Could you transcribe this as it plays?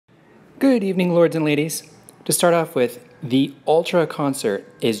Good evening, lords and ladies. To start off with, the Ultra concert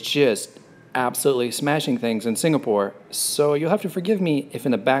is just absolutely smashing things in Singapore, so you'll have to forgive me if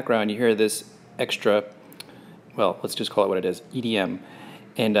in the background you hear this extra, well, let's just call it what it is, EDM.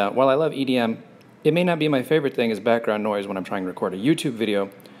 And while I love EDM, it may not be my favorite thing as background noise when I'm trying to record a YouTube video.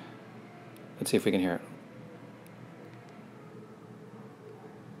 Let's see if we can hear it.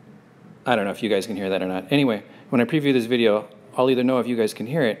 I don't know if you guys can hear that or not. Anyway, when I preview this video, I'll either know if you guys can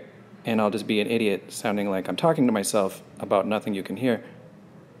hear it, and I'll just be an idiot sounding like I'm talking to myself about nothing you can hear,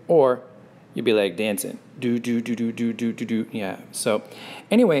 or you'll be like dancing. Do, do, do, do, do, do, do, do. Yeah. So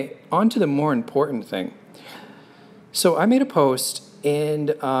anyway, on to the more important thing. So I made a post,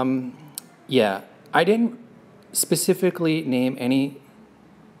 and I didn't specifically name any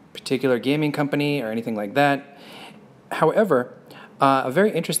particular gaming company or anything like that. However, a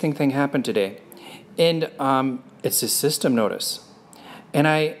very interesting thing happened today, and it's a system notice. And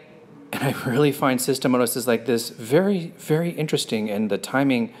I really find system notices like this very, very interesting, and the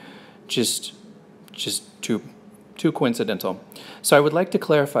timing just too coincidental. So I would like to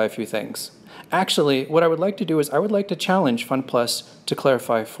clarify a few things. Actually, what I would like to do is I would like to challenge FunPlus to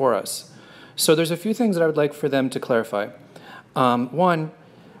clarify for us. So there's a few things that I would like for them to clarify. One,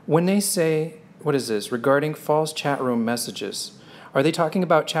 when they say, what is this, regarding false chat room messages, are they talking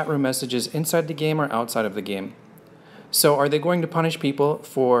about chat room messages inside the game or outside of the game? So are they going to punish people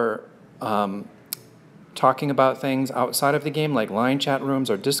for talking about things outside of the game, like line chat rooms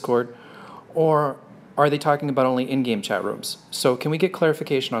or Discord, or are they talking about only in-game chat rooms? So can we get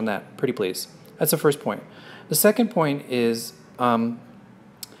clarification on that, pretty please? That's the first point. The second point is, can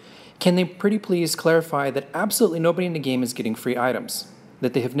they pretty please clarify that absolutely nobody in the game is getting free items,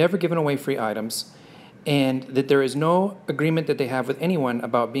 that they have never given away free items, and that there is no agreement that they have with anyone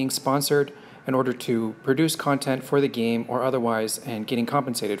about being sponsored in order to produce content for the game or otherwise and getting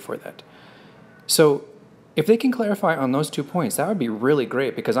compensated for that. So if they can clarify on those 2 points, that would be really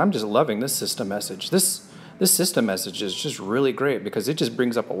great, because I'm just loving this system message. This system message is just really great because it just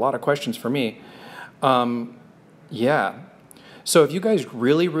brings up a lot of questions for me. Yeah. So if you guys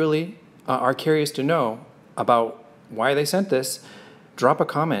really are curious to know about why they sent this, drop a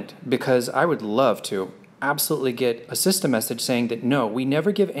comment, because I would love to absolutely get a system message saying that no, we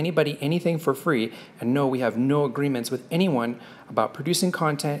never give anybody anything for free, and no, we have no agreements with anyone about producing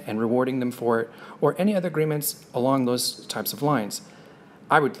content and rewarding them for it, or any other agreements along those types of lines.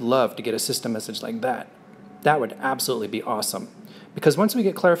 I would love to get a system message like that. That would absolutely be awesome, because once we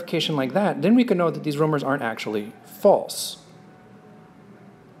get clarification like that, then we can know that these rumors aren't actually false.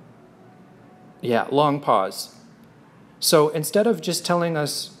 Yeah, long pause. So instead of just telling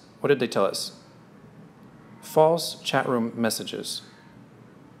us, what did they tell us? False chat room messages.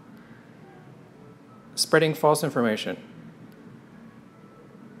 Spreading false information.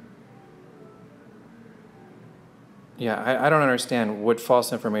 Yeah, I don't understand what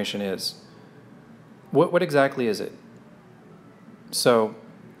false information is. What exactly is it? So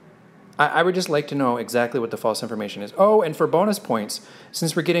I would just like to know exactly what the false information is. Oh, and for bonus points,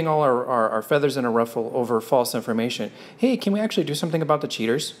 since we're getting all our feathers in a ruffle over false information, hey, can we actually do something about the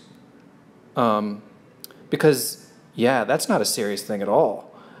cheaters? Because, yeah, that's not a serious thing at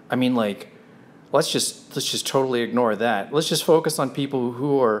all. I mean, like, let's just totally ignore that. Let's just focus on people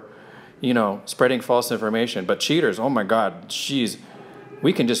who are, you know, spreading false information. But cheaters, oh my God, jeez,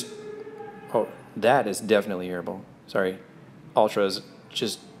 we can just, oh, that is definitely hearable. Sorry, Ultra's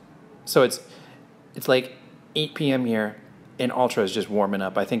just, so it's like 8 p.m. here, and Ultra is just warming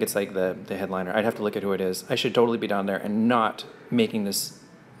up. I think it's like the headliner. I'd have to look at who it is. I should totally be down there and not making this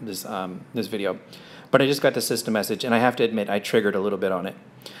video. But I just got the system message, and I have to admit I triggered a little bit on it.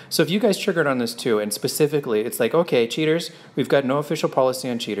 So if you guys triggered on this too, and specifically, it's like, okay, cheaters, we've got no official policy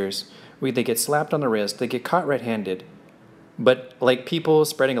on cheaters. They get slapped on the wrist, they get caught red-handed. But like people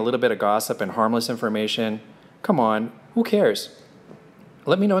spreading a little bit of gossip and harmless information, come on, who cares?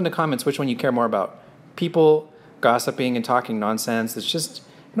 Let me know in the comments which one you care more about. People gossiping and talking nonsense, it's just,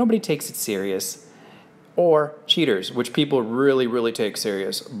 nobody takes it serious. Or cheaters, which people really take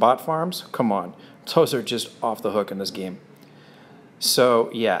serious. Bot farms, come on. Those are just off the hook in this game. So,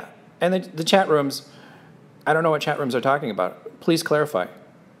 yeah. And the chat rooms, I don't know what chat rooms are talking about. Please clarify.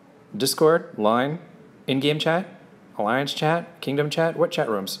 Discord, Line, in-game chat, Alliance chat, Kingdom chat, what chat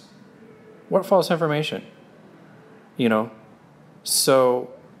rooms? What false information? You know?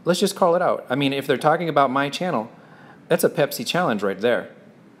 So, let's just call it out. I mean, if they're talking about my channel, that's a Pepsi challenge right there.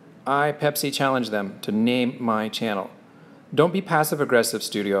 I Pepsi challenge them to name my channel. Don't be passive-aggressive,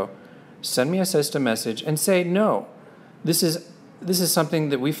 studio. Send me a system message and say, no, this is something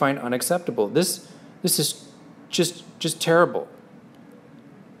that we find unacceptable. This is just terrible.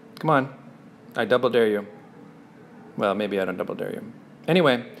 Come on. I double dare you. Well, maybe I don't double dare you.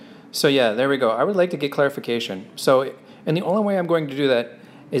 Anyway, so yeah, there we go. I would like to get clarification. So, and the only way I'm going to do that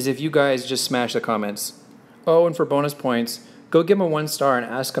is if you guys just smash the comments. Oh, and for bonus points, go give them a 1 star and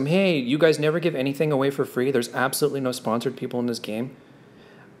ask them, hey, you guys never give anything away for free? There's absolutely no sponsored people in this game.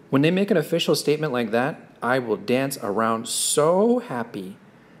 When they make an official statement like that, I will dance around so happy.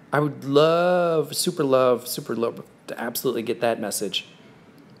 I would super love to absolutely get that message.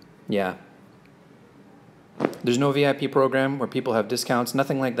 Yeah. There's no VIP program where people have discounts,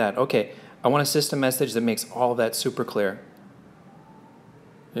 nothing like that. Okay, I want a system message that makes all of that super clear.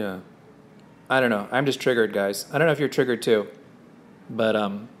 Yeah. I don't know. I'm just triggered, guys. I don't know if you're triggered too. But,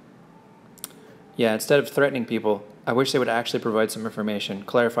 yeah, instead of threatening people, I wish they would actually provide some information,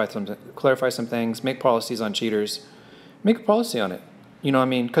 clarify some things, make policies on cheaters, make a policy on it. You know what I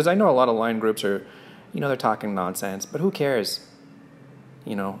mean? Because I know a lot of line groups are, they're talking nonsense, but who cares?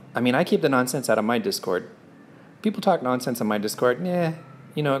 I mean, I keep the nonsense out of my Discord. People talk nonsense on my Discord, it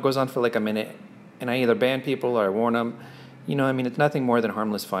goes on for like a minute, and I either ban people or I warn them. I mean, it's nothing more than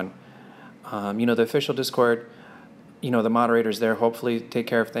harmless fun. The official Discord, the moderators there hopefully take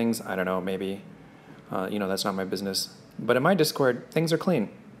care of things. I don't know, maybe. That's not my business. But in my Discord, things are clean.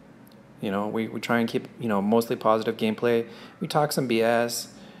 We try and keep, mostly positive gameplay. We talk some BS,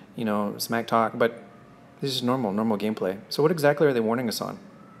 smack talk, but this is normal gameplay. So what exactly are they warning us on?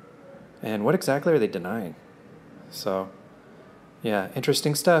 And what exactly are they denying? So, yeah,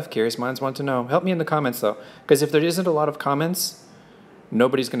 interesting stuff. Curious minds want to know. Help me in the comments, though. Because if there isn't a lot of comments,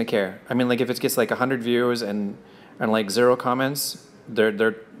 nobody's going to care. I mean, like, if it gets like 100 views and like 0 comments,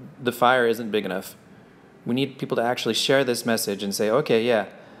 the fire isn't big enough. We need people to actually share this message and say, okay, yeah,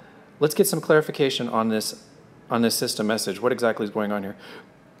 let's get some clarification on this system message. What exactly is going on here?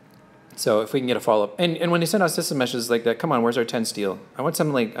 So if we can get a follow-up. And when they send out system messages like that, come on, where's our 10 steel? I want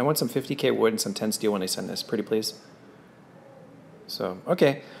some 50K wood and some 10 steel when they send this. Pretty please. So,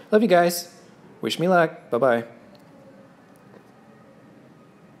 okay. Love you guys. Wish me luck. Bye-bye.